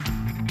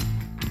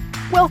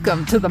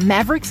Welcome to the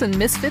Mavericks and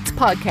Misfits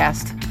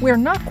podcast, where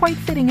not quite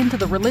fitting into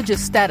the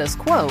religious status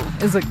quo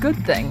is a good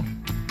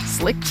thing.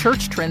 Slick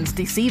church trends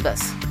deceive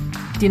us.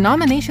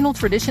 Denominational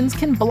traditions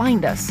can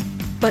blind us,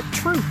 but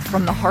truth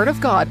from the heart of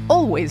God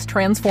always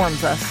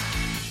transforms us.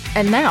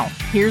 And now,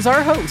 here's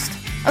our host,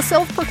 a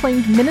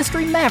self-proclaimed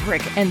ministry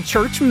maverick and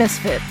church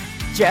misfit,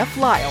 Jeff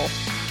Lyle.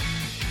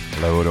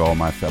 Hello to all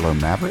my fellow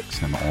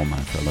Mavericks and all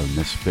my fellow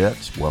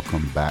Misfits.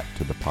 Welcome back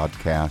to the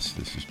podcast.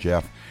 This is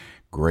Jeff.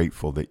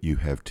 Grateful that you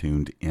have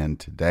tuned in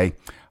today.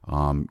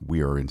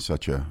 We are in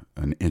such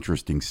an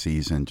interesting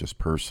season just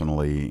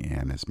personally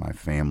and as my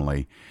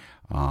family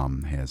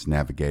has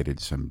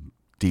navigated some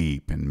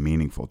deep and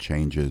meaningful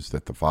changes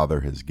that the Father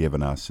has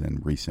given us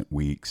in recent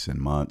weeks and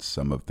months.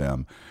 Some of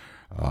them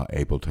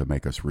able to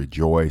make us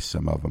rejoice,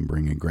 some of them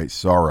bringing great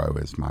sorrow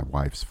as my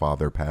wife's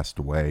father passed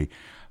away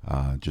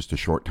just a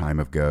short time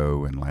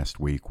ago, and last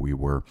week we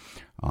were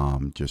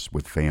just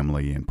with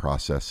family and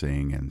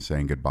processing and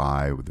saying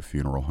goodbye with the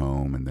funeral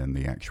home and then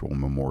the actual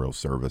memorial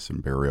service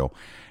and burial,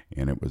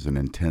 and it was an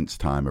intense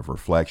time of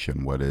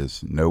reflection. What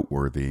is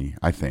noteworthy,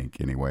 I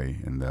think anyway,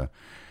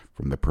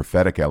 from the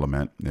prophetic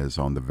element is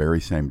on the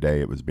very same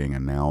day it was being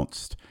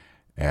announced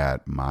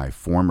at my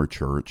former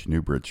church,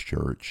 Newbridge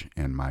Church,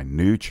 and my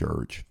new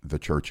church, the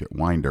church at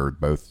Winder.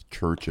 Both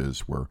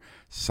churches were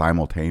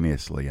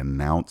simultaneously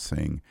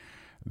announcing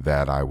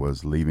that I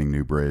was leaving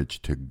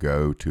Newbridge to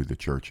go to the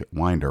church at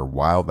Winder.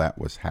 While that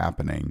was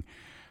happening,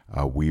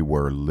 we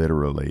were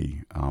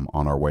literally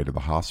on our way to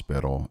the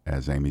hospital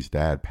as Amy's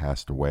dad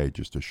passed away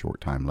just a short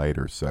time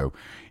later. So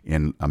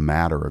in a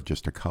matter of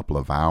just a couple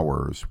of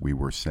hours, we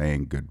were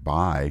saying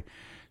goodbye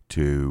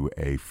to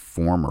a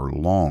former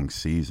long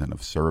season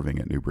of serving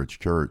at Newbridge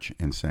Church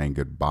and saying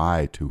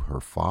goodbye to her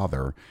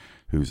father,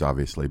 who's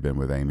obviously been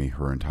with Amy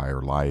her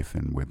entire life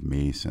and with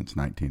me since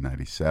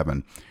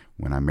 1997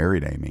 when I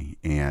married Amy.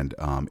 And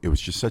it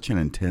was just such an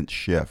intense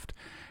shift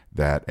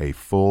that a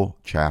full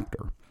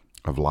chapter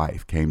of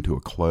life came to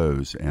a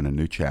close and a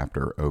new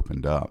chapter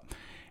opened up.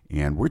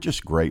 And we're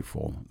just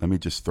grateful. Let me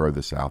just throw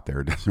this out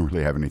there. It doesn't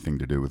really have anything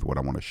to do with what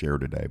I want to share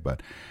today,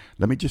 but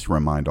let me just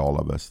remind all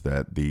of us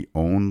that the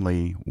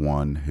only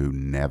one who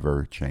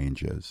never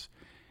changes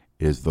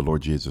is the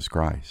Lord Jesus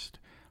Christ.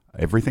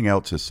 Everything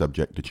else is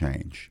subject to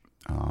change.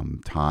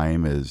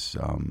 Time is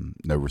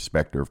no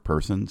respecter of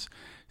persons.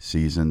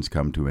 Seasons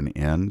come to an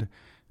end.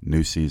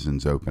 New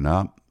seasons open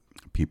up.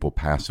 People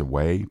pass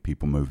away.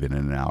 People move in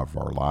and out of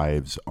our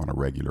lives on a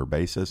regular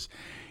basis.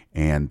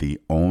 And the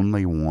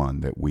only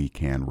one that we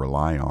can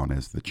rely on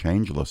as the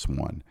changeless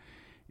one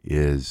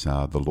is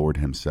the Lord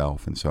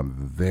himself. And so I'm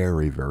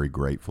very, very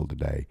grateful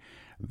today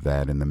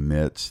that in the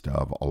midst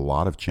of a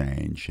lot of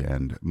change,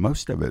 and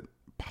most of it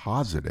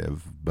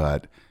positive,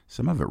 but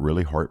some of it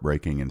really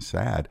heartbreaking and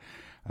sad,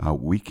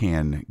 we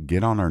can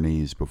get on our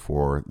knees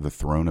before the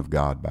throne of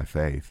God by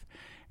faith,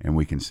 and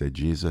we can say,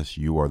 Jesus,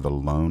 you are the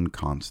lone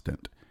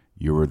constant.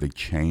 You are the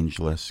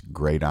changeless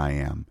great I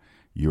am.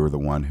 You are the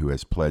one who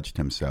has pledged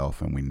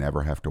himself, and we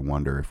never have to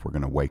wonder if we're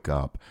going to wake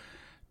up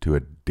to a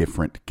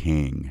different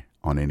king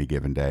on any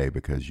given day,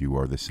 because you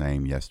are the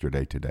same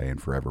yesterday, today,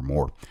 and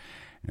forevermore.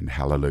 And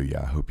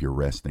hallelujah, I hope you're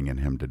resting in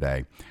him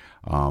today.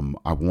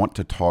 I want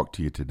to talk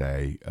to you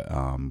today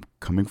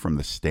coming from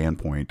the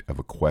standpoint of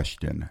a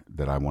question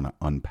that I want to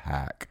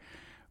unpack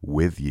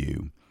with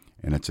you.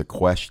 And it's a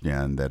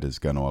question that is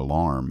going to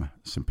alarm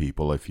some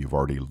people. If you've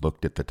already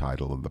looked at the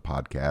title of the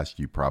podcast,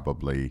 you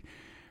probably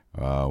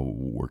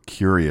we're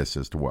curious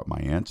as to what my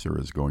answer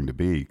is going to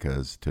be,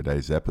 because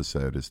today's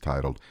episode is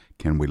titled,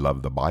 Can We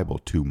Love the Bible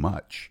Too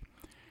Much?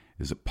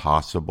 Is it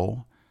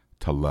possible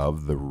to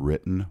love the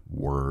written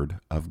word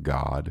of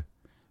God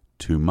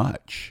too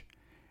much?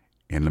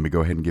 And let me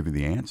go ahead and give you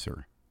the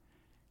answer.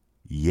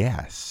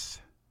 Yes.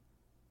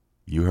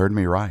 You heard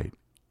me right.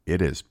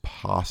 It is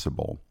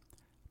possible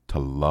to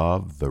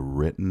love the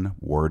written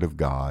word of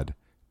God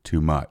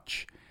too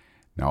much.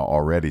 Now,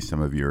 already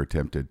some of you are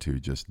tempted to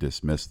just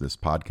dismiss this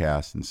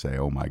podcast and say,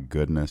 oh my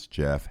goodness,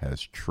 Jeff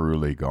has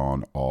truly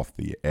gone off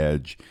the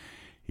edge.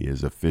 He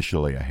is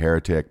officially a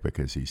heretic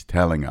because he's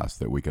telling us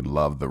that we can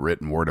love the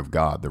written word of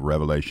God, the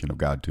revelation of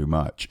God, too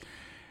much.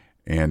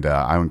 And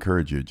I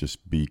encourage you,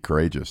 just be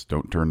courageous.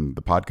 Don't turn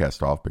the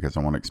podcast off, because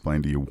I want to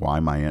explain to you why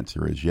my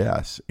answer is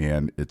yes.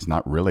 And it's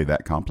not really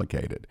that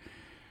complicated.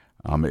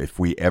 If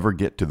we ever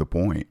get to the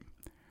point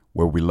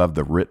where we love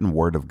the written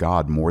word of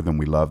God more than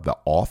we love the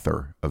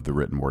author of the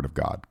written word of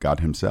God, God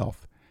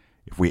himself.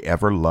 If we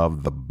ever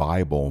love the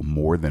Bible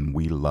more than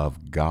we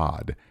love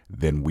God,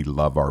 then we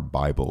love our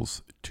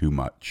Bibles too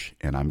much.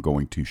 And I'm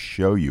going to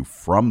show you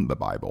from the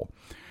Bible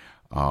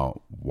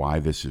why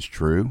this is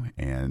true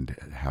and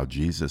how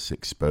Jesus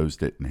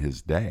exposed it in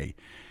his day.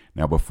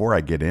 Now, before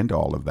I get into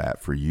all of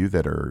that, for you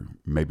that are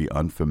maybe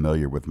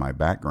unfamiliar with my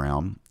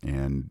background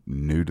and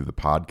new to the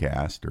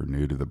podcast or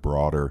new to the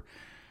broader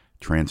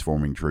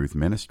Transforming Truth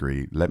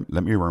ministry, let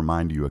me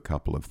remind you a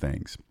couple of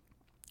things.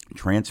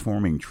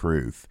 Transforming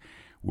Truth,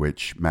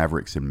 which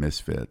Mavericks and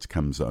Misfits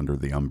comes under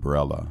the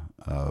umbrella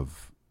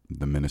of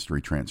the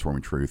ministry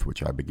Transforming Truth,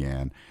 which I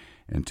began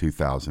in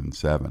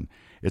 2007.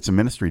 It's a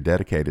ministry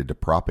dedicated to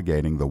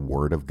propagating the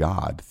Word of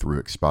God through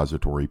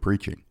expository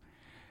preaching.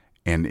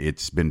 And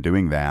it's been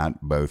doing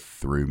that both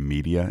through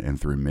media and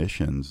through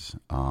missions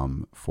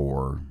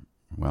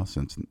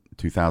since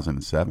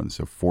 2007,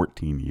 so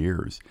 14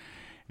 years.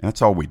 And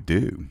that's all we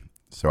do.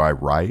 So I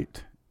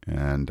write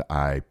and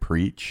I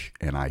preach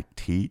and I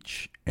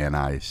teach and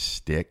I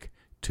stick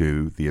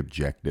to the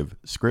objective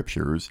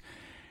scriptures.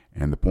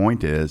 And the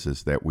point is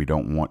that we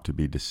don't want to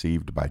be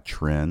deceived by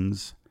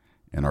trends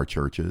in our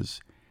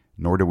churches,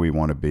 nor do we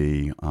want to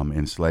be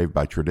enslaved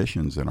by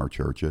traditions in our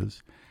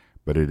churches.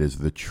 But it is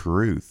the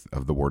truth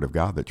of the Word of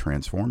God that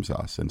transforms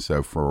us. And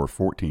so for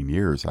 14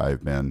 years,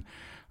 I've been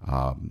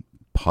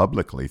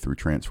publicly, through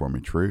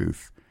Transforming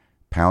Truth,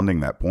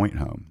 pounding that point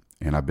home.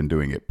 And I've been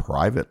doing it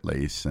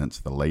privately since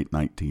the late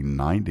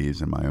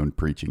 1990s in my own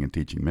preaching and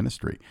teaching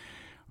ministry.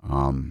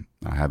 I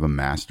have a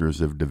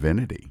Master's of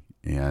Divinity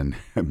in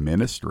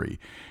ministry,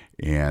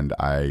 and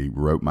I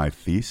wrote my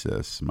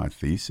thesis. My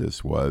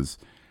thesis was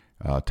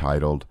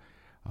titled,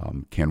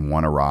 Can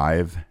One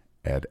Arrive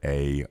at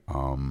a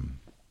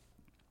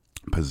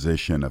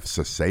Position of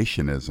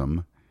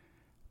Cessationism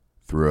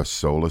Through a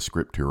Sola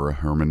Scriptura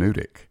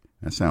Hermeneutic?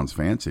 That sounds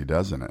fancy,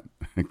 doesn't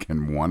it?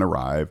 Can one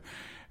arrive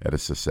at a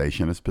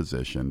cessationist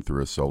position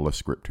through a Sola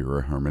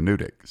Scriptura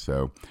Hermeneutic?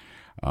 So,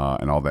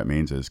 and all that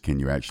means is, can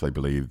you actually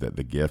believe that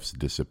the gifts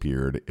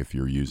disappeared if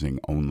you're using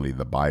only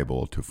the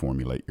Bible to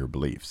formulate your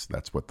beliefs?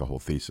 That's what the whole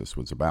thesis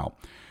was about.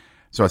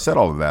 So I said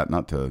all of that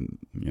not to,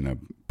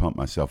 pump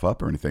myself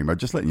up or anything, but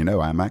just letting you know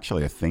I'm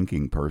actually a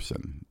thinking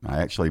person. I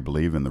actually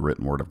believe in the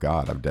written Word of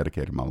God. I've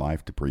dedicated my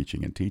life to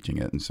preaching and teaching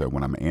it. And so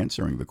when I'm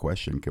answering the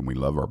question, can we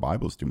love our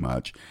Bibles too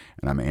much?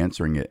 And I'm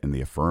answering it in the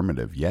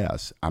affirmative,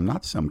 yes. I'm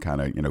not some kind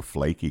of,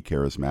 flaky,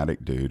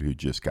 charismatic dude who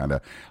just kind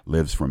of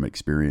lives from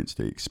experience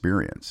to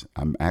experience.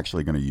 I'm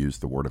actually going to use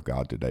the Word of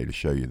God today to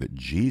show you that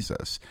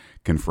Jesus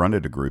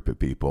confronted a group of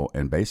people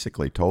and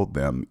basically told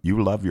them,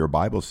 you love your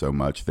Bible so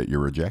much that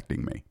you're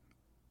rejecting me.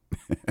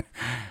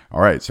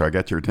 All right, so I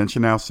got your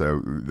attention now. So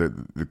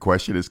the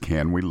question is,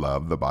 can we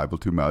love the Bible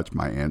too much?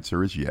 My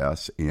answer is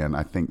yes. And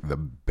I think the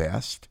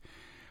best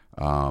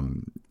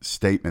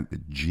statement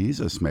that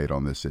Jesus made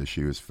on this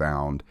issue is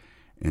found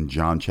in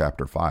John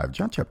chapter 5.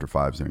 John chapter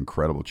 5 is an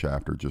incredible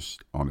chapter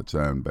just on its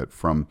own. But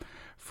from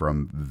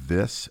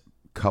this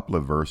couple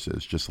of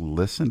verses, just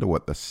listen to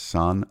what the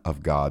Son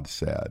of God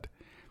said.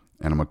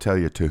 And I'm going to tell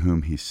you to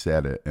whom he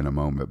said it in a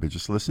moment. But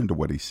just listen to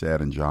what he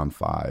said in John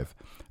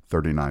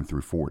 5:39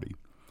 through 40.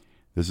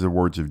 This is the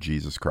words of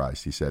Jesus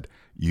Christ. He said,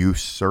 you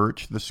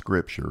search the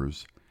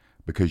scriptures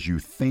because you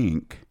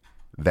think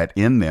that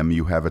in them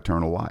you have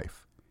eternal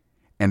life.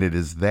 And it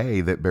is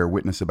they that bear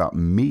witness about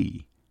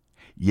me.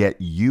 Yet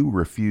you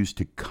refuse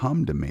to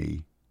come to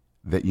me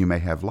that you may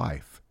have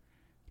life.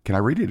 Can I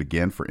read it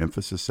again for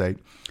emphasis' sake?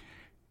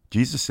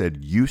 Jesus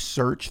said, you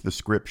search the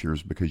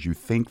scriptures because you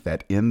think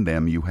that in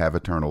them you have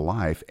eternal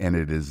life. And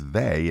it is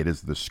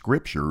the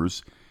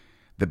scriptures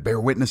that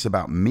bear witness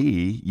about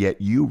me, yet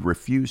you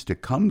refuse to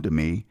come to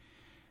me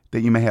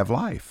that you may have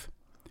life.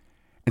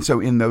 And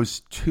so in those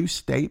two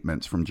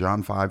statements from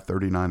John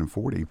 5:39 and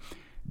 40,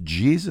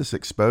 Jesus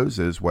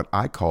exposes what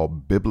I call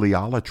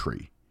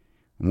bibliolatry.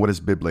 And what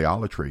is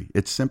bibliolatry?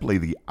 It's simply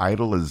the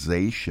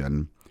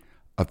idolization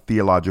of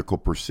theological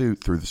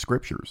pursuit through the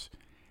scriptures.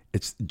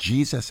 It's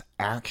Jesus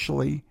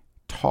actually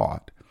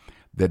taught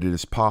that it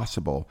is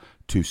possible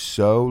to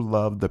so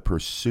love the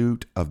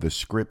pursuit of the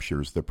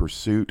scriptures, the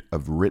pursuit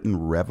of written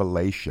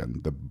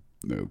revelation.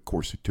 Of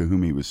course, to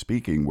whom he was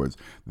speaking was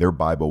their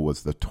Bible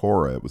was the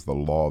Torah. It was the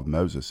law of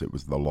Moses. It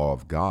was the law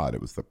of God.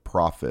 It was the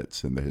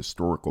prophets and the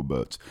historical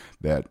books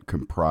that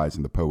comprise,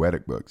 and the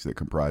poetic books that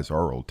comprise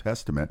our Old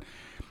Testament.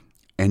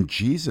 And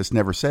Jesus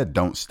never said,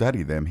 don't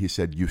study them. He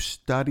said, you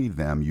study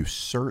them, you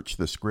search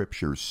the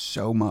scriptures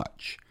so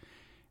much.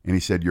 And he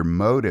said, your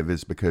motive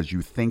is because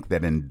you think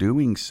that in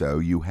doing so,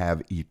 you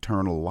have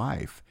eternal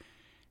life.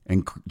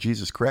 And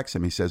Jesus corrects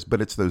him. He says,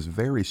 but it's those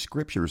very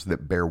scriptures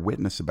that bear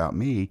witness about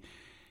me,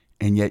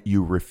 and yet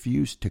you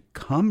refuse to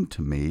come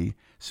to me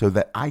so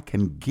that I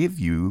can give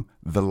you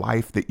the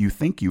life that you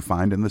think you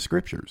find in the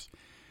scriptures.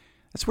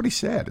 That's what he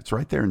said. It's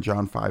right there in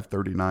John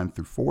 5:39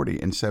 through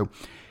 40. And so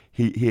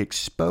he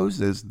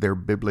exposes their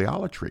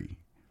bibliolatry.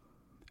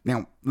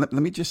 Now, let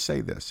me just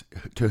say this.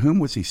 To whom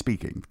was he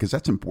speaking? Because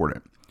that's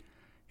important.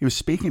 He was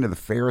speaking to the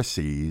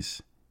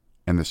Pharisees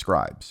and the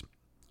scribes.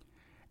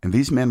 And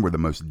these men were the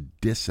most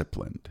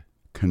disciplined,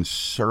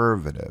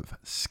 conservative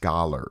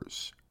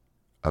scholars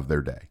of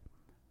their day.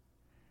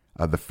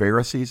 The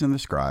Pharisees and the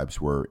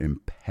scribes were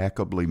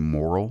impeccably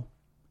moral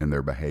in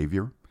their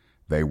behavior.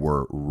 They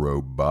were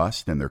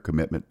robust in their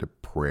commitment to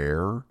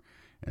prayer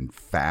and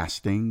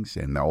fastings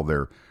and all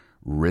their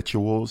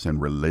rituals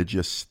and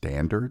religious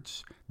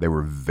standards. They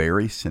were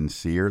very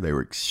sincere. They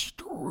were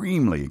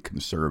extremely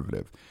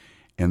conservative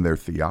in their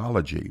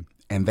theology,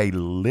 and they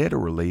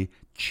literally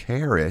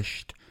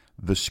cherished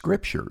the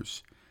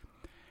scriptures.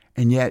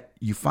 And yet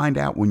you find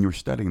out when you're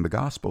studying the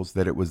Gospels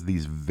that it was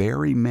these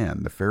very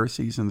men, the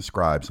Pharisees and the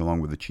scribes,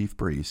 along with the chief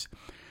priests,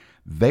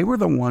 They were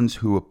the ones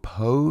who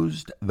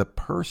opposed the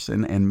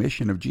person and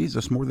mission of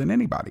Jesus more than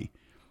anybody.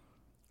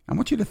 I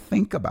want you to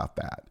think about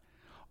that.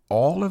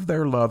 All of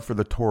their love for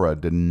the Torah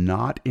did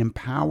not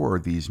empower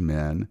these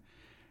men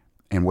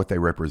and what they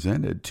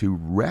represented to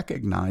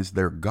recognize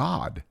their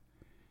God.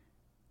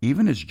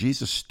 Even as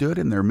Jesus stood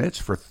in their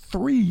midst for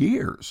 3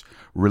 years,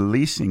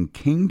 releasing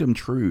kingdom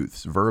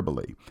truths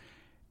verbally,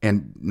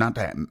 and not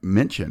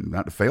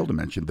to fail to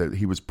mention that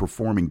he was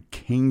performing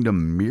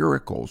kingdom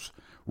miracles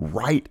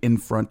right in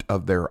front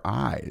of their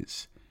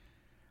eyes.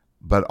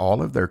 But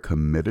all of their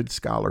committed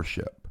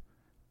scholarship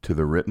to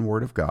the written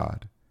word of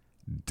God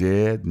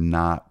did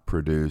not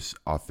produce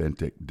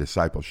authentic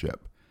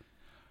discipleship.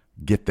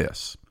 Get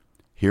this.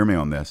 Hear me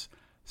on this.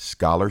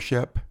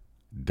 Scholarship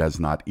does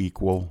not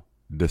equal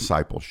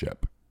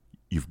discipleship.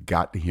 You've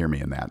got to hear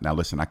me in that. Now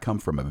listen, I come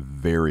from a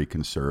very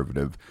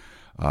conservative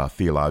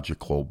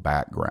theological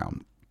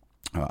background.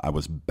 I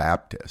was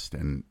Baptist,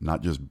 and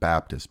not just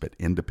Baptist, but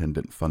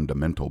independent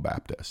fundamental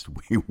Baptist.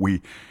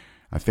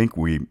 I think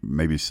we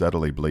maybe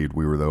subtly believed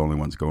we were the only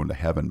ones going to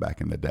heaven back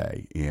in the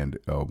day. And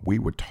we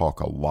would talk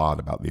a lot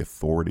about the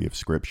authority of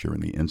Scripture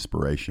and the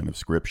inspiration of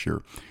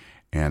Scripture,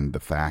 and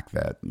the fact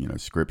that,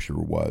 Scripture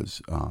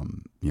was,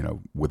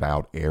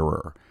 without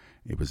error.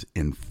 It was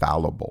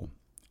infallible.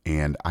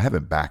 And I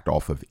haven't backed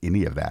off of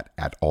any of that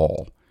at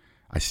all.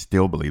 I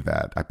still believe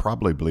that. I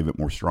probably believe it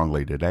more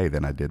strongly today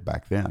than I did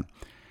back then.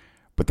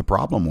 But the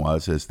problem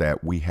is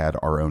that we had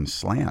our own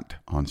slant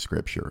on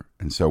Scripture.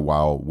 And so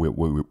while what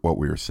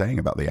we were saying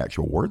about the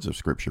actual words of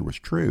Scripture was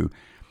true,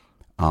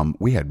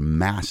 we had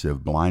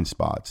massive blind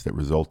spots that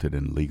resulted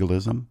in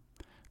legalism,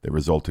 that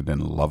resulted in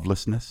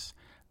lovelessness,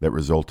 that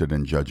resulted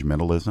in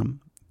judgmentalism,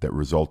 that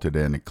resulted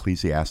in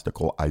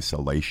ecclesiastical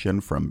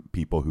isolation from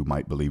people who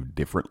might believe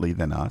differently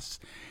than us.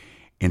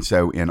 And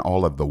so in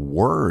all of the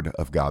Word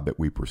of God that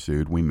we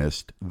pursued, we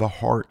missed the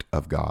heart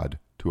of God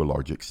to a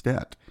large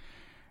extent.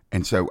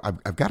 And so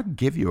I've got to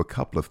give you a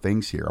couple of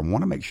things here. I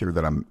want to make sure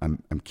that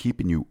I'm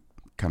keeping you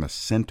kind of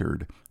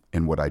centered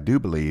in what I do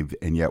believe,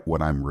 and yet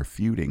what I'm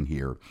refuting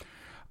here.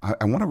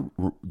 I want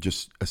to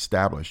just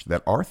establish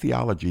that our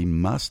theology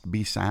must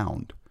be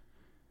sound.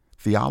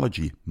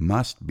 Theology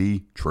must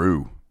be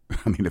true.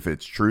 I mean, if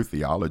it's true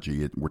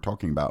theology, we're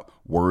talking about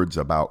words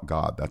about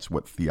God. That's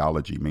what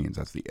theology means.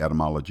 That's the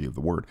etymology of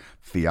the word.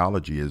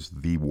 Theology is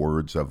the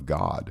words of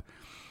God.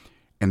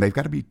 And they've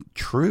got to be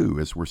true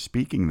as we're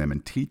speaking them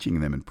and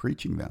teaching them and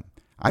preaching them.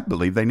 I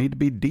believe they need to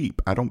be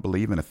deep. I don't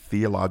believe in a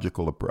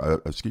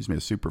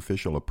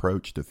superficial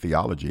approach to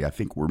theology. I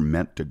think we're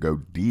meant to go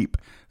deep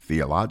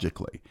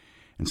theologically.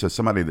 And so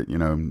somebody that,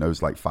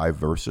 knows like 5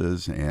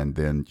 verses and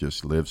then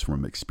just lives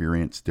from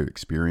experience to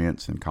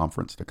experience and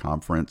conference to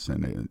conference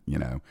and,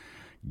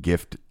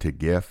 gift to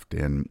gift,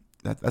 and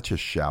that's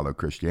just shallow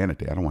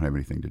Christianity. I don't want to have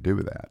anything to do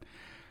with that.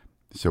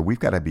 So we've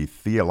got to be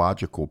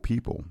theological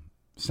people,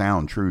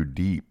 sound, true,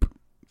 deep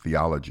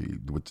theology.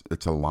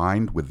 It's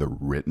aligned with the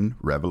written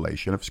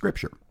revelation of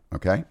Scripture,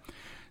 okay?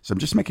 So I'm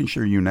just making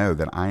sure you know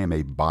that I am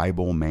a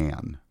Bible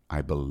man.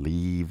 I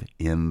believe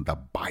in the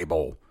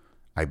Bible.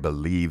 I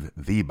believe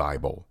the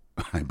Bible.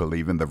 I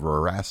believe in the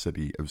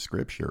veracity of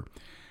Scripture.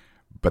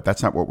 But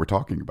that's not what we're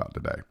talking about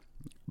today.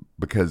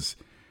 Because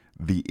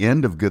the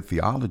end of good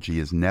theology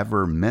is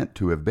never meant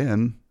to have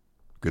been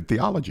good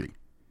theology.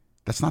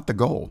 That's not the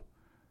goal.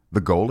 The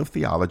goal of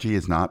theology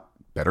is not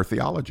better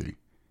theology.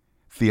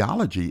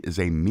 Theology is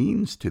a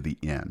means to the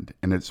end,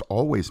 and it's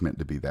always meant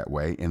to be that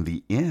way. And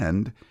the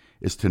end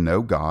is to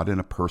know God in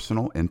a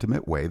personal,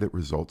 intimate way that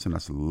results in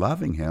us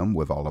loving Him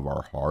with all of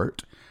our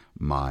heart,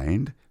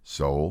 mind,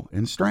 soul,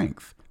 and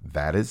strength.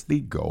 That is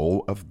the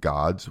goal of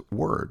God's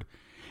Word.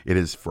 It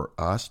is for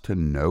us to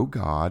know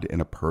God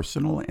in a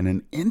personal and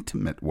an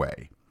intimate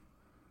way,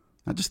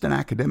 not just an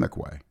academic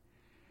way.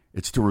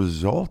 It's to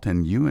result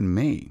in you and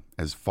me,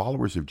 as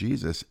followers of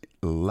Jesus,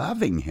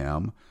 loving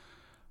Him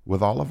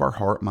with all of our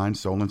heart, mind,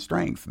 soul, and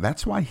strength.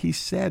 That's why He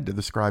said to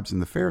the scribes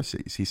and the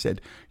Pharisees, He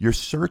said, you're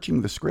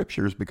searching the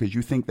Scriptures because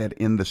you think that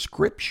in the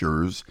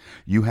Scriptures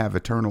you have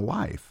eternal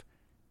life.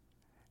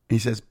 He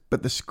says,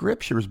 but the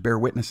Scriptures bear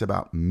witness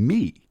about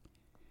me,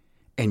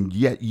 and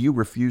yet you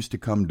refuse to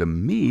come to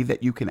me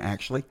that you can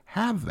actually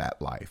have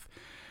that life.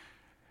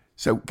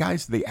 So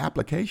guys, the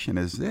application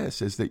is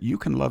this, is that you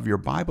can love your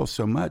Bible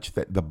so much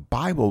that the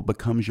Bible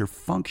becomes your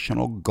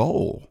functional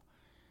goal.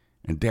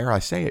 And dare I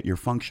say it, your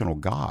functional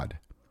God.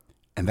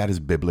 And that is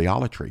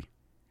bibliolatry,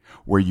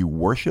 where you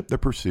worship the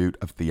pursuit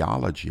of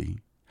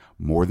theology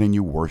more than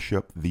you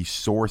worship the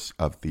source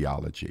of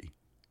theology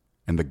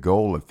and the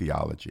goal of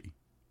theology.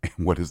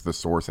 And what is the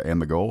source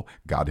and the goal?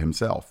 God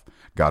Himself.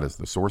 God is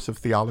the source of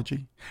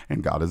theology,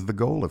 and God is the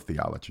goal of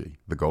theology.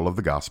 The goal of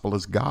the gospel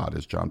is God,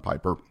 as John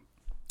Piper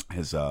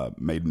has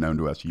made known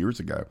to us years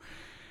ago.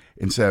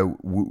 And so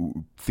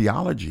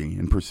theology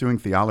and pursuing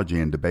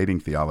theology and debating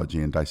theology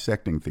and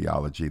dissecting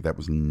theology, that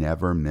was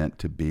never meant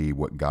to be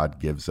what God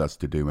gives us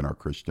to do in our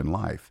Christian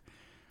life.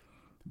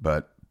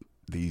 But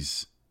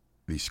these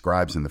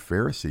scribes and the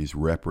Pharisees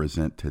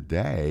represent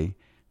today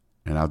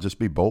And I'll just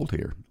be bold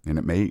here, and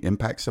it may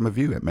impact some of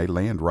you. It may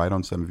land right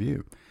on some of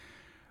you.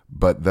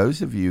 But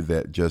those of you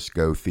that just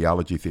go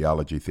theology,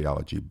 theology,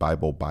 theology,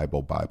 Bible,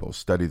 Bible, Bible,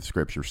 study the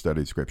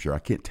scripture, I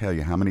can't tell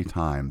you how many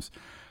times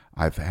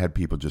I've had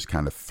people just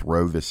kind of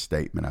throw this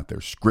statement out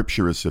there.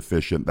 Scripture is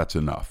sufficient. That's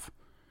enough.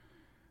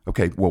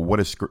 Okay, well,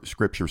 what is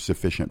Scripture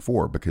sufficient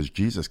for? Because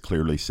Jesus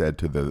clearly said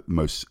to the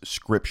most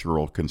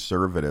scriptural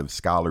conservative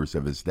scholars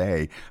of his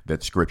day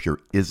that Scripture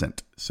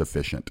isn't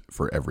sufficient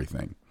for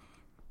everything.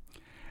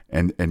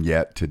 And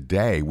yet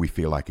today we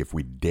feel like if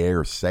we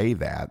dare say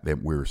that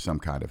we're some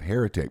kind of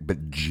heretic.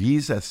 But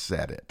Jesus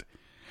said it.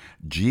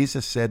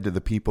 Jesus said to the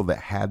people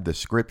that had the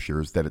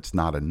Scriptures that it's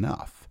not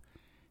enough.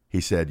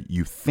 He said,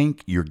 you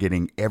think you're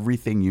getting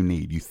everything you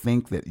need. You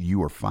think that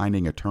you are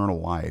finding eternal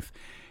life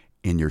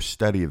in your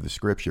study of the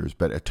Scriptures,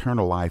 but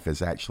eternal life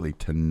is actually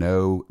to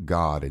know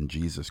God and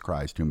Jesus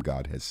Christ, whom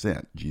God has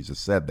sent. Jesus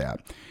said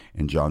that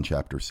in John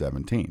chapter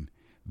 17.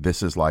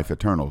 This is life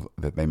eternal,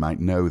 that they might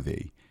know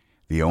thee,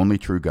 the only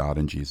true God,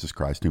 and Jesus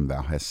Christ, whom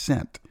thou hast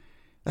sent.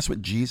 That's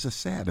what Jesus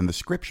said, and the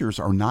Scriptures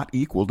are not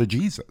equal to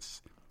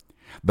Jesus.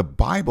 The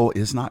Bible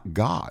is not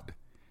God.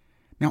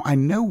 Now, I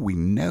know we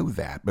know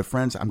that, but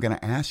friends, I'm going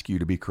to ask you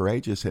to be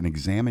courageous and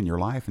examine your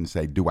life and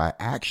say, do I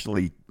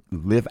actually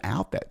live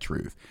out that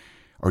truth?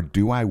 Or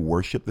do I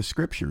worship the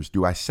Scriptures?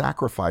 Do I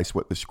sacrifice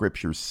what the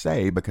Scriptures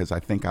say because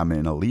I think I'm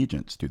in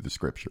allegiance to the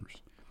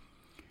Scriptures?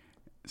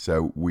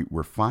 So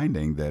we're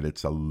finding that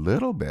it's a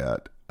little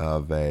bit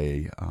of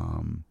a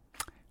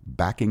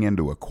backing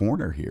into a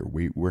corner here.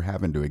 We're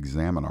having to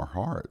examine our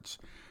hearts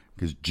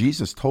because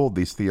Jesus told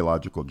these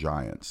theological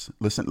giants,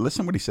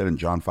 listen what he said in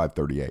John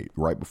 5:38,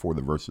 right before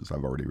the verses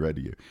I've already read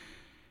to you.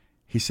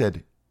 He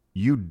said,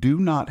 you do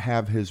not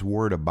have his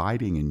word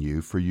abiding in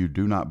you, for you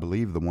do not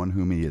believe the one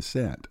whom he has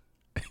sent.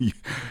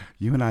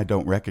 You and I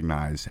don't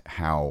recognize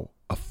how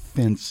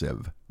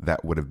offensive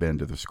that would have been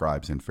to the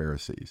scribes and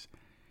Pharisees.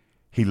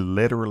 He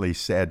literally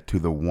said to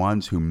the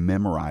ones who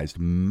memorized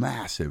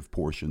massive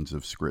portions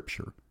of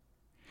Scripture,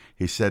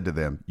 he said to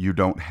them, you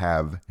don't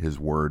have his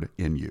word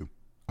in you,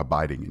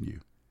 abiding in you.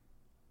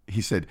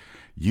 He said,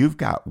 you've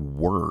got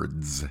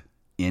words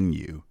in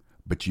you,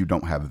 but you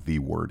don't have the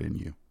word in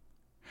you.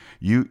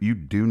 You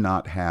do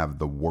not have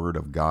the word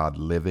of God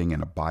living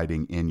and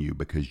abiding in you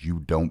because you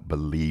don't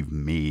believe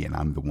me and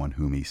I'm the one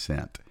whom he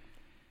sent.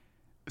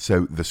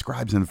 So the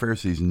scribes and the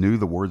Pharisees knew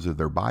the words of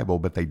their Bible,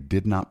 but they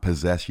did not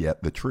possess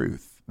yet the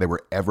truth. They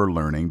were ever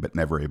learning, but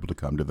never able to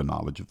come to the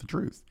knowledge of the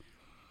truth.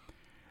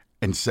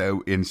 And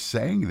so in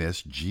saying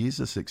this,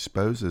 Jesus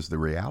exposes the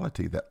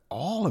reality that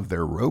all of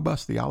their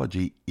robust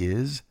theology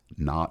is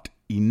not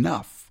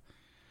enough.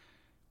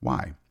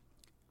 Why?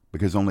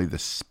 Because only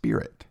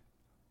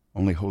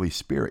Holy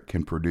Spirit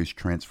can produce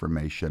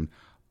transformation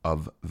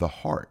of the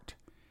heart.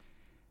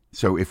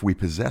 So if we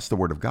possess the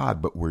Word of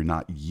God, but we're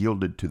not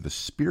yielded to the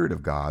Spirit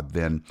of God,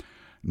 then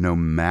no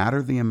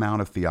matter the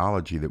amount of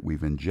theology that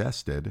we've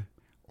ingested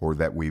or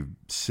that we've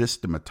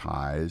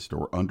systematized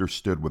or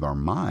understood with our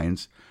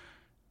minds,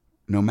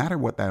 no matter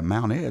what that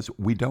amount is,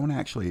 we don't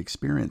actually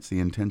experience the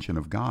intention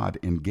of God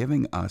in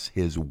giving us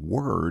his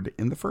Word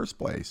in the first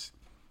place.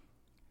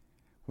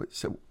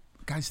 So,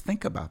 guys,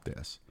 think about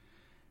this.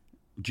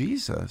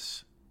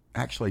 Jesus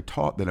actually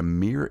taught that a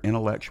mere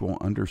intellectual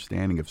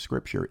understanding of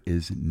Scripture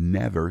is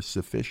never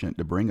sufficient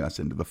to bring us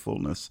into the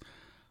fullness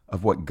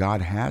of what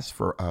God has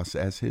for us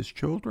as his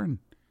children.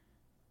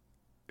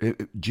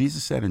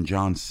 Jesus said in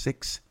John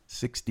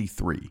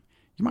 6:63,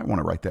 you might want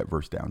to write that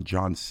verse down,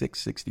 John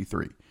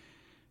 6:63.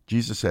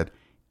 Jesus said,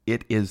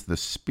 it is the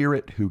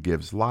Spirit who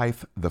gives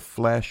life. The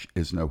flesh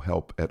is no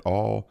help at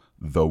all.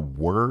 The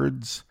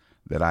words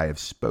that I have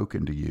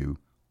spoken to you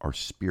are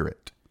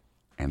spirit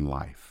and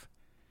life.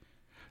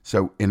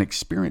 So an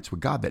experience with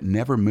God that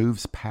never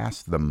moves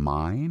past the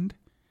mind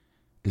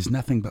is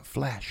nothing but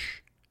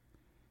flesh.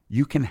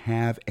 You can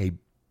have a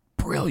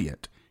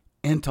brilliant,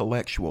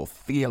 intellectual,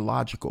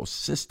 theological,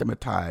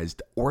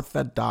 systematized,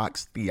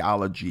 orthodox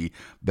theology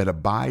that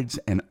abides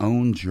and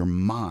owns your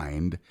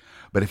mind,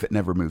 but if it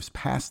never moves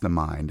past the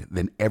mind,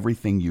 then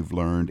everything you've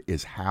learned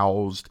is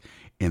housed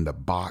in the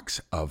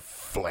box of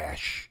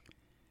flesh.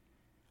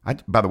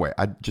 By the way,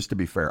 just to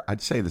be fair,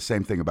 I'd say the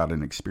same thing about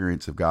an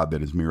experience of God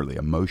that is merely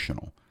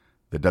emotional,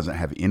 that doesn't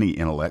have any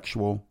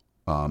intellectual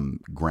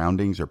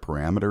groundings or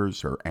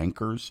parameters or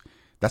anchors.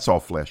 That's all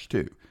flesh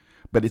too.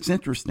 But it's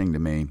interesting to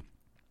me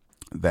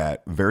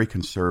that very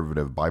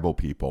conservative Bible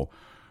people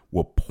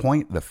will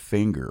point the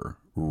finger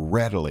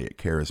readily at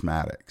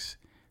charismatics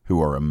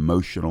who are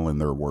emotional in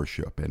their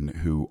worship and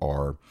who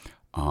are,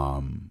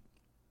 I'm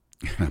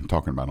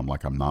talking about them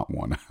like I'm not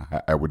one.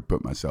 I would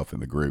put myself in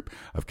the group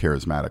of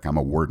charismatic. I'm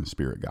a word and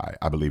spirit guy.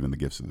 I believe in the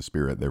gifts of the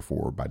Spirit.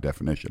 Therefore, by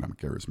definition, I'm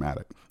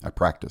charismatic. I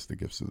practice the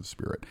gifts of the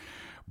Spirit.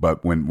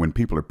 But when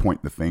people are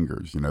pointing the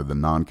fingers, the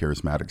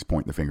non-charismatics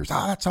point the fingers,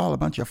 that's all a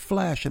bunch of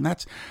flesh, and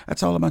that's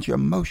all a bunch of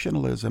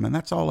emotionalism, and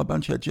that's all a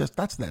bunch of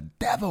that's the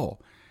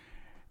devil.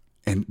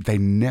 And they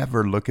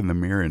never look in the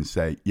mirror and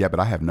say, yeah,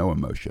 but I have no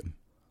emotion.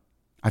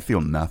 I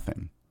feel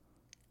nothing.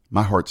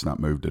 My heart's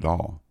not moved at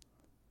all.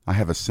 I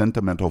have a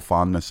sentimental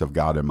fondness of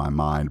God in my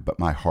mind, but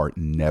my heart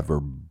never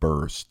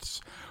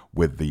bursts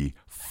with the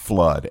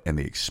flood and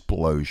the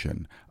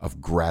explosion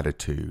of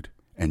gratitude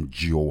and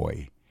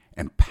joy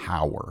and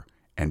power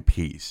and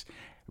peace.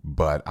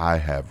 But I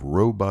have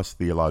robust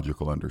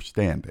theological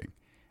understanding,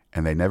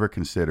 and they never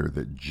consider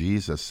that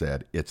Jesus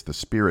said, it's the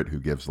Spirit who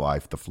gives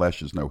life, the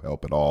flesh is no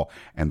help at all,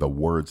 and the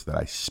words that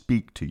I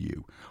speak to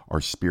you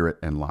are spirit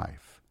and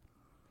life.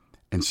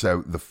 And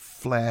so the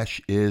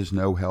flesh is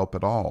no help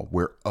at all.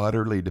 We're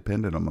utterly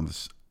dependent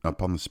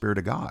upon the Spirit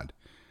of God.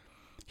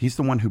 He's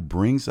the one who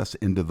brings us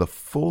into the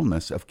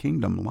fullness of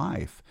kingdom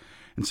life.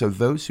 And so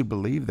those who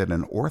believe that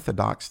an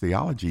orthodox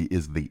theology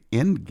is the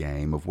end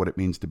game of what it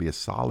means to be a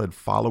solid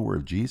follower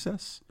of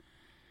Jesus,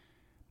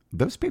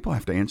 those people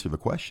have to answer the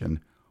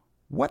question,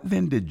 what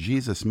then did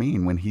Jesus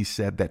mean when he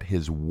said that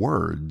his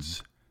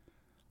words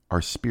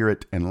are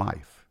spirit and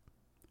life?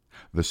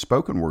 The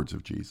spoken words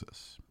of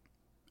Jesus,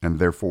 and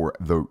therefore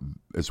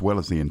as well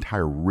as the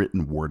entire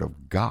written word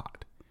of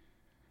God,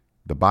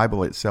 the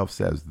Bible itself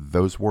says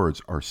those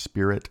words are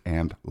spirit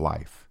and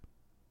life.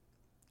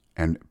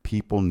 And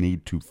people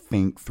need to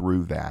think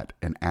through that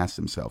and ask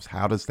themselves,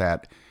 how does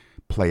that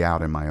play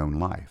out in my own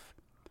life?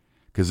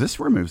 Because this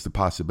removes the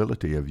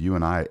possibility of you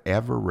and I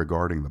ever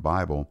regarding the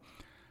Bible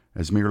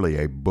as merely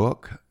a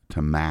book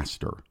to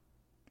master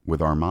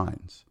with our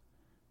minds.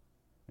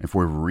 If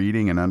we're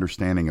reading and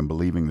understanding and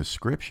believing the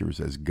Scriptures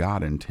as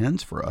God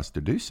intends for us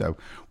to do so,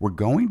 we're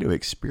going to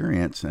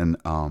experience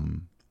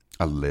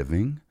a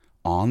living,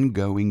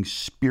 ongoing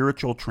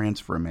spiritual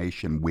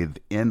transformation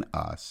within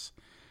us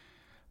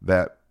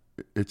that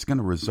it's going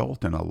to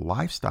result in a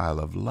lifestyle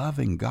of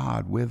loving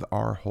God with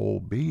our whole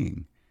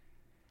being.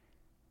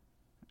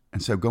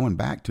 And so going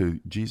back to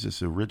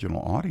Jesus'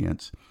 original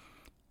audience,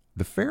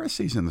 the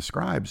Pharisees and the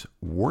scribes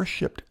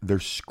worshiped their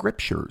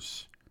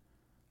scriptures,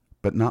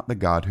 but not the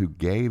God who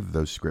gave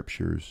those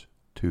scriptures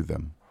to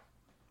them.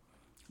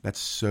 That's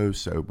so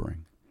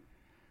sobering.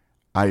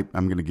 I'm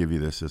going to give you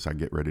this as I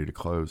get ready to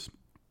close.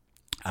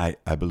 I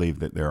believe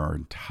that there are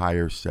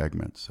entire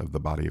segments of the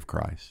body of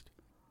Christ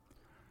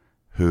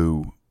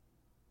who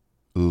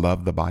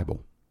love the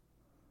Bible,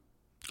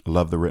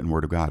 love the written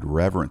word of God,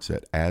 reverence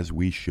it as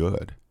we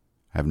should,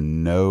 have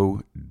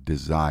no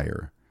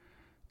desire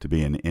to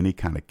be in any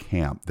kind of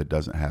camp that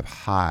doesn't have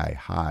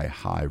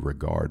high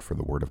regard for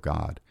the word of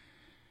God.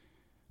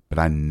 But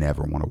I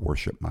never want to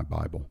worship my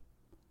Bible.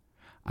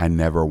 I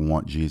never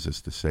want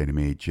Jesus to say to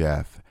me,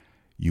 Jeff,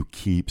 you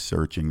keep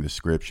searching the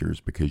scriptures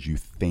because you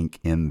think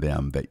in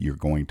them that you're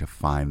going to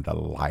find the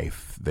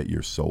life that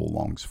your soul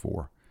longs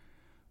for.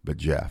 But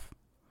Jeff,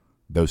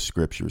 those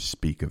scriptures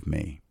speak of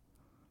me,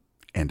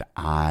 and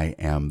I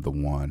am the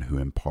one who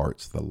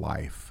imparts the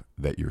life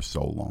that your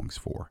soul longs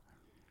for.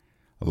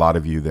 A lot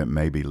of you that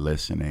may be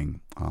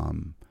listening,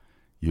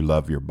 you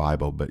love your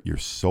Bible, but your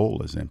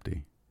soul is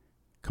empty.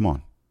 Come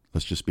on,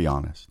 let's just be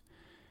honest.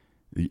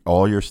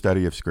 All your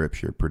study of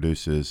Scripture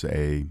produces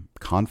a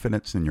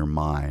confidence in your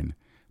mind,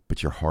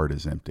 but your heart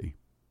is empty,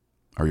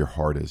 or your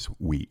heart is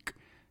weak.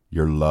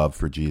 Your love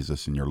for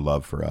Jesus and your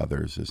love for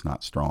others is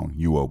not strong.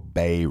 You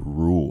obey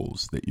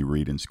rules that you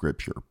read in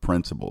Scripture,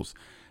 principles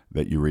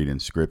that you read in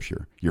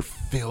Scripture. You're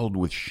filled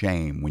with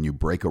shame when you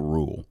break a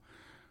rule,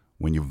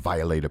 when you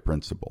violate a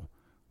principle,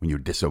 when you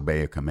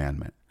disobey a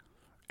commandment.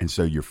 And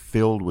so you're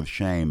filled with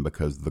shame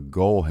because the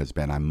goal has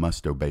been, I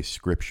must obey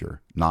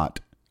Scripture, not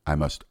I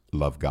must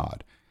love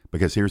God.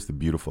 Because here's the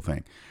beautiful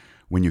thing.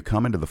 When you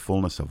come into the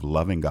fullness of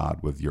loving God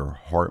with your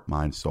heart,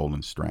 mind, soul,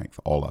 and strength,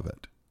 all of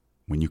it,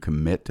 when you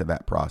commit to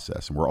that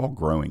process, and we're all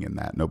growing in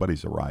that,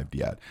 nobody's arrived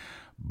yet,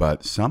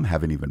 but some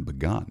haven't even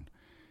begun.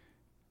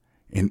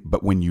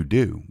 But when you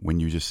do, when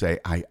you just say,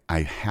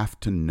 I have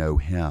to know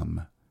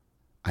Him,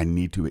 I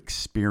need to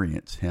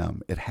experience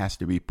Him. It has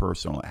to be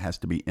personal. It has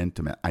to be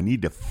intimate. I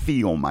need to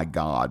feel my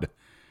God.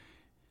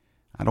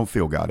 I don't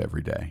feel God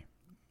every day.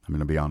 I'm going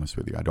to be honest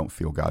with you. I don't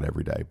feel God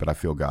every day, but I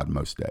feel God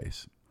most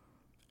days.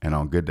 And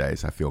on good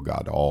days, I feel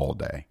God all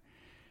day.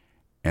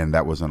 And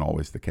that wasn't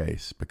always the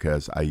case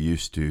because I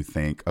used to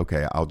think,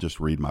 okay, I'll just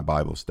read my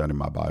Bible, study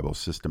my Bible,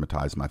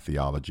 systematize my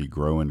theology,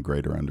 grow in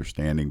greater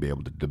understanding, be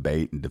able to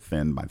debate and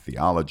defend my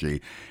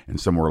theology. And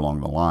somewhere along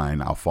the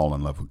line, I'll fall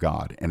in love with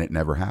God. And it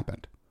never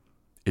happened.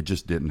 It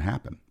just didn't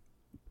happen.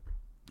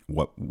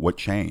 What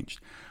changed?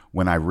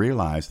 When I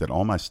realized that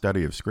all my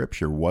study of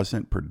Scripture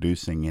wasn't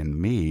producing in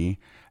me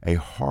a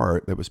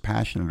heart that was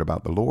passionate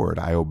about the Lord.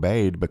 I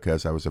obeyed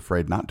because I was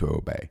afraid not to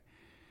obey.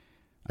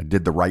 I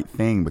did the right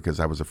thing because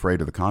I was afraid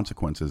of the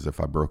consequences if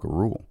I broke a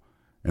rule.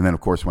 And then, of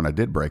course, when I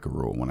did break a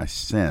rule, when I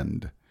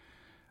sinned,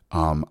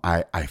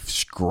 I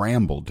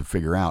scrambled to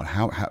figure out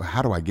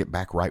how do I get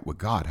back right with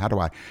God? How do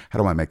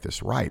I make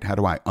this right? How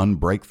do I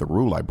unbreak the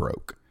rule I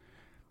broke?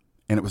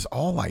 And it was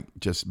all like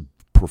just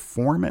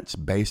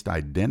performance-based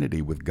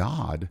identity with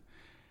God.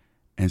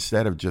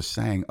 Instead of just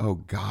saying, oh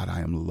God,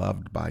 I am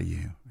loved by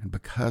you. And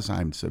because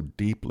I'm so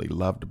deeply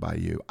loved by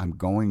you, I'm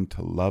going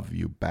to love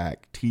you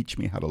back. Teach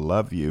me how to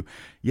love you.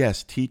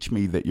 Yes, teach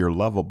me that you're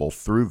lovable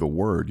through the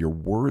word. You're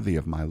worthy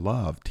of my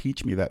love.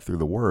 Teach me that through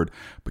the word.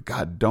 But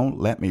God, don't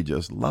let me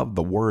just love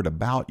the word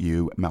about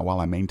you while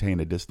I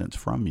maintain a distance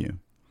from you.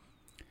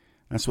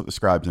 That's what the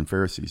scribes and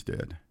Pharisees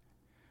did.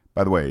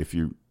 By the way, if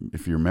you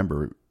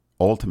remember,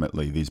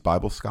 ultimately these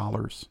Bible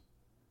scholars,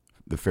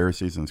 the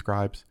Pharisees and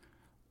scribes,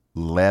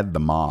 led the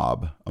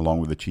mob, along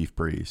with the chief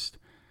priest,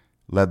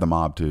 led the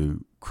mob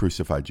to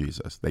crucify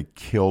Jesus. They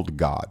killed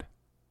God.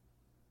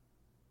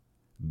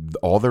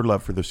 All their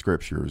love for the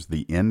scriptures,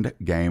 the end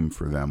game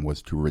for them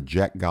was to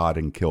reject God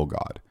and kill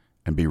God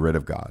and be rid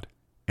of God.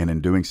 And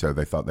in doing so,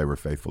 they thought they were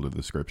faithful to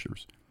the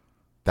scriptures.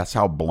 That's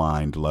how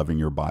blind loving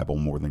your Bible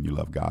more than you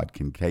love God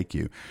can take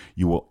you.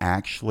 You will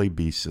actually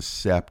be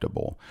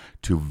susceptible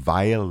to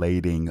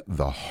violating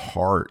the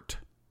heart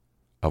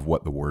of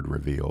what the word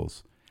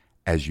reveals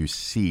as you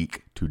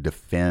seek to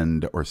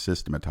defend or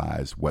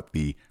systematize what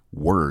the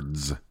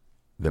words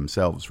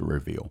themselves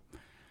reveal.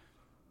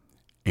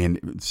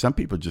 And some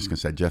people are just going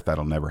to say, Jeff,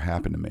 that'll never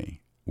happen to me.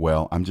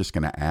 Well, I'm just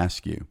going to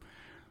ask you,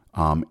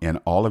 in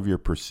all of your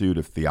pursuit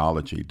of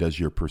theology,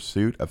 does your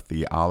pursuit of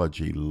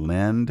theology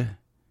lend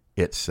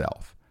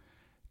itself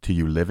to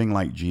you living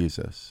like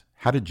Jesus?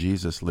 How did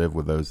Jesus live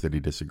with those that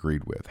he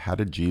disagreed with? How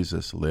did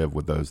Jesus live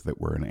with those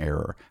that were in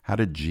error? How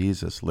did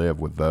Jesus live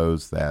with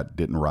those that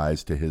didn't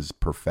rise to his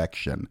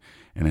perfection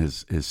and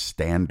his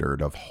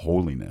standard of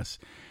holiness?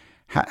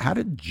 How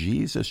did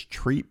Jesus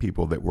treat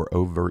people that were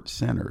overt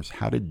sinners?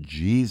 How did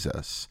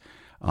Jesus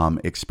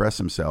express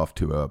himself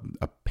to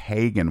a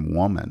pagan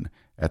woman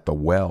at the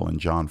well in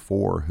John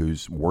 4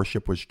 whose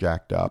worship was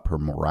jacked up, her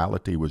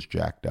morality was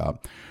jacked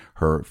up,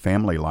 her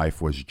family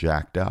life was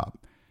jacked up?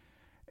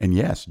 And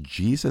yes,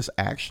 Jesus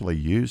actually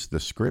used the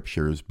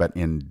scriptures, but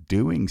in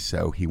doing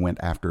so, he went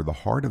after the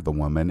heart of the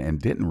woman and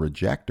didn't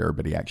reject her,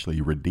 but he actually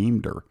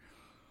redeemed her.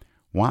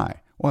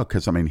 Why? Well,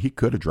 because, he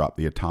could have dropped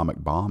the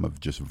atomic bomb of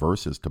just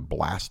verses to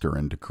blast her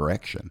into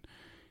correction.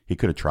 He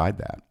could have tried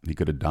that. He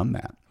could have done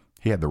that.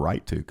 He had the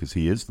right to, because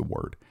he is the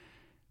word,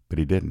 but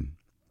he didn't.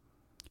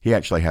 He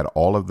actually had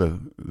all of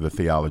the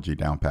theology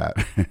down pat.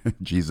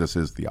 Jesus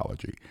is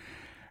theology.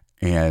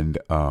 And,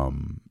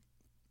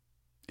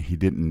 He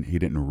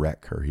didn't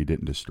wreck her. He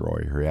didn't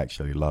destroy her. He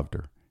actually loved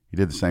her. He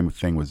did the same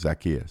thing with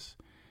Zacchaeus.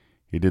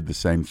 He did the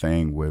same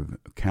thing with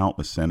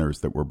countless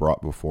sinners that were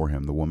brought before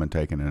him, the woman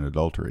taken in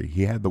adultery.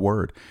 He had the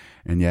word.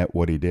 And yet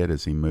what he did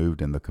is he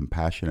moved in the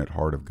compassionate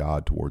heart of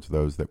God towards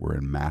those that were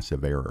in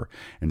massive error.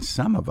 And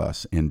some of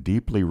us in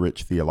deeply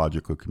rich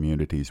theological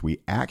communities,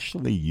 we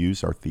actually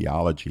use our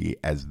theology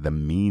as the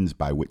means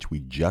by which we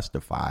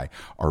justify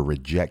our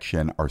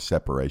rejection, our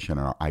separation,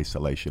 and our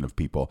isolation of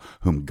people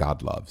whom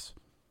God loves.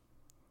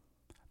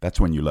 That's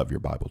when you love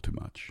your Bible too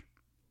much.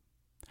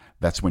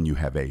 That's when you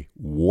have a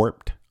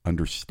warped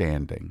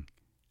understanding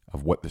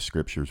of what the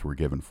scriptures were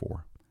given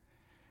for.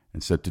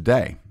 And so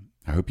today,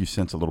 I hope you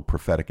sense a little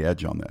prophetic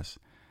edge on this.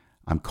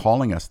 I'm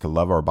calling us to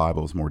love our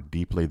Bibles more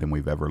deeply than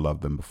we've ever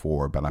loved them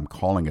before, but I'm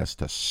calling us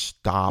to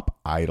stop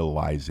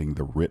idolizing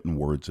the written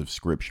words of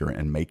Scripture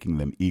and making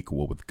them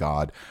equal with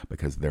God,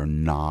 because they're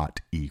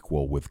not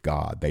equal with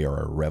God. They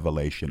are a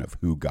revelation of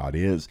who God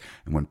is,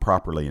 and when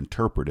properly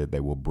interpreted, they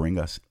will bring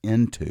us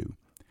into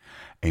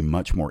a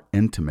much more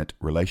intimate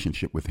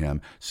relationship with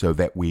him so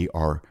that we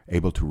are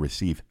able to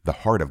receive the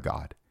heart of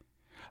God.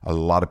 A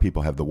lot of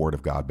people have the word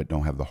of God but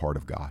don't have the heart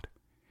of God.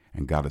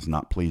 And God is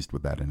not pleased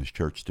with that in his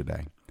church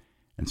today.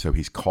 And so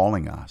he's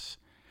calling us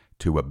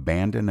to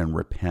abandon and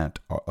repent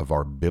of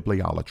our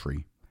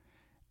bibliolatry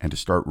and to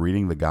start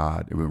reading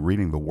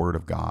the word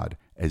of God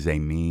as a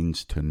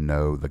means to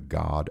know the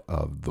God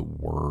of the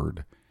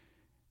word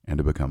and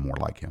to become more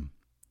like him.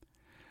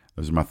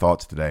 Those are my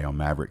thoughts today on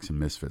Mavericks and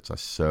Misfits. I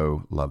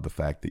so love the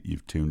fact that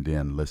you've tuned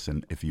in.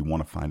 Listen, if you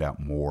want to find out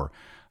more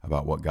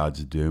about what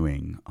God's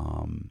doing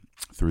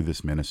through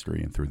this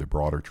ministry and through the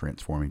broader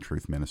Transforming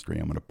Truth ministry,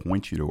 I'm going to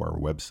point you to our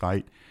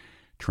website,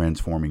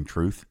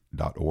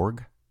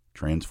 transformingtruth.org,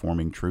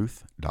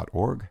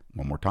 transformingtruth.org.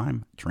 One more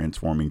time,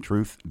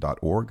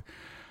 transformingtruth.org.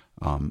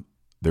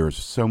 There's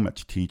so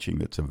much teaching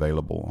that's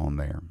available on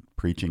there,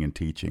 preaching and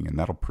teaching, and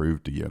that'll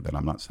prove to you that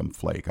I'm not some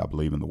flake. I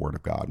believe in the Word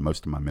of God.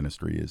 Most of my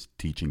ministry is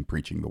teaching,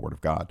 preaching the Word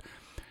of God,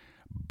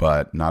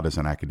 but not as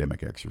an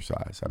academic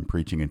exercise. I'm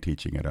preaching and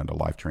teaching it under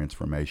life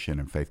transformation,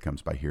 and faith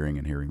comes by hearing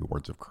and hearing the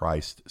words of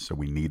Christ, so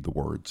we need the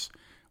words.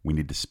 We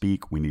need to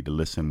speak, we need to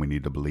listen, we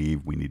need to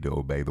believe, we need to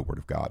obey the Word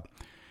of God.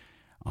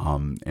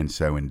 And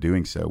so in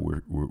doing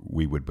so,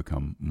 we would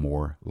become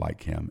more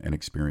like him and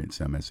experience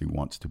him as he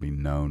wants to be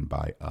known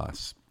by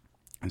us.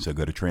 And so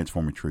go to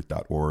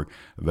transformingtruth.org,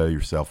 avail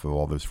yourself of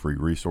all those free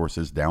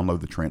resources,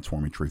 download the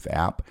Transforming Truth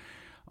app.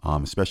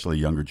 especially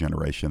younger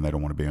generation. They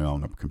don't want to be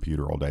on a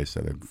computer all day,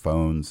 so they have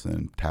phones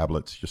and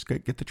tablets. Just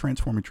get the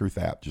Transforming Truth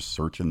app. Just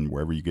search in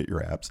wherever you get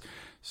your apps.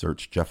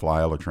 Search Jeff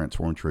Lyle or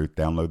Transforming Truth.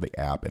 Download the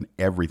app, and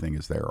everything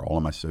is there. All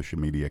of my social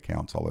media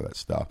accounts, all of that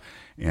stuff.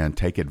 And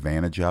take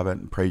advantage of it,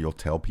 and pray you'll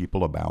tell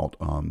people about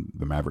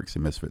the Mavericks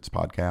and Misfits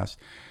podcast.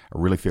 I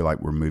really feel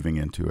like we're moving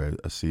into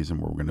a season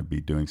where we're going to be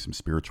doing some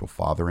spiritual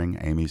fathering.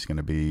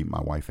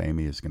 My wife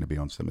Amy is going to be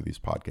on some of these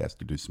podcasts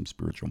to do some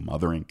spiritual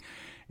mothering.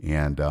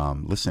 And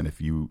listen, if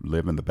you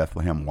live in the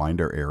Bethlehem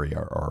Winder area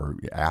or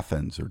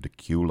Athens or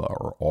Decula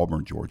or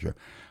Auburn, Georgia,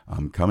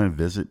 come and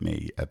visit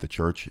me at the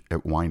church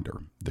at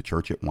Winder. The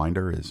church at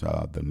Winder is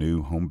the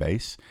new home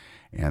base,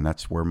 and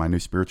that's where my new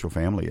spiritual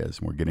family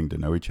is. We're getting to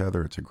know each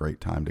other. It's a great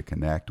time to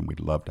connect, and we'd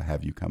love to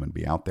have you come and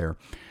be out there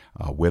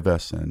with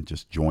us and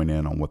just join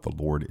in on what the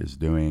Lord is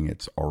doing.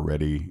 It's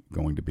already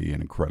going to be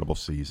an incredible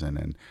season,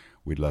 and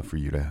we'd love for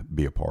you to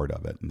be a part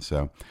of it. And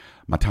so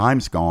my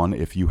time's gone.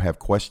 If you have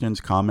questions,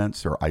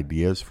 comments, or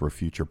ideas for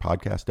future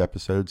podcast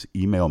episodes,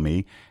 email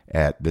me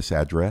at this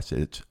address.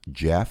 It's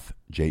Jeff,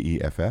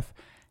 Jeff,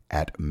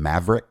 at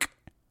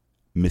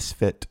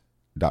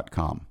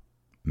maverickmisfit.com.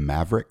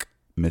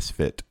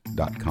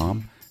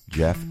 Maverickmisfit.com.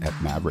 Jeff at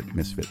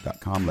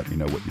maverickmisfit.com. Let me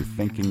know what you're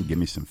thinking. Give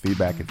me some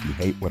feedback. If you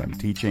hate what I'm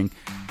teaching,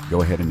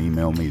 go ahead and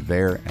email me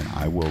there, and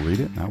I will read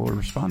it, and I will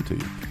respond to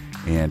you.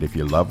 And if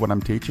you love what I'm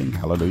teaching,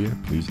 hallelujah,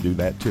 please do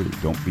that too.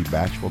 Don't be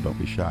bashful. Don't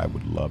be shy. I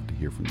would love to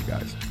hear from you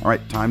guys. All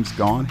right, time's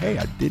gone. Hey,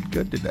 I did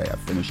good today. I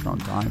finished on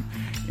time.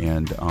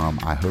 And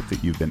I hope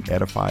that you've been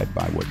edified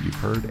by what you've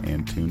heard,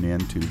 and tune in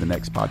to the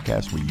next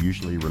podcast. We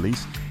usually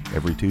release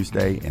every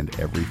Tuesday and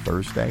every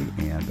Thursday,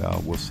 and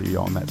we'll see you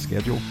on that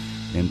schedule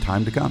in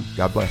time to come.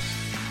 God bless.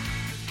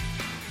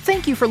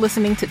 Thank you for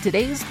listening to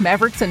today's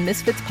Mavericks and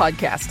Misfits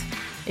podcast.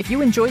 If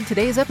you enjoyed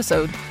today's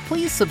episode,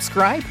 please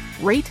subscribe,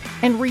 rate,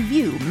 and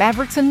review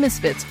Mavericks and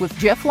Misfits with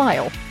Jeff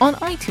Lyle on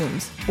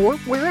iTunes or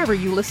wherever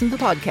you listen to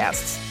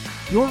podcasts.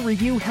 Your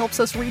review helps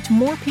us reach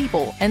more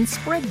people and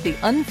spread the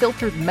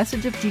unfiltered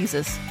message of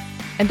Jesus.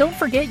 And don't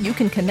forget you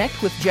can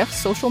connect with Jeff's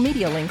social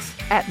media links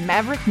at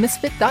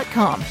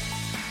maverickmisfit.com.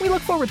 We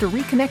look forward to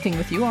reconnecting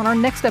with you on our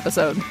next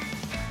episode.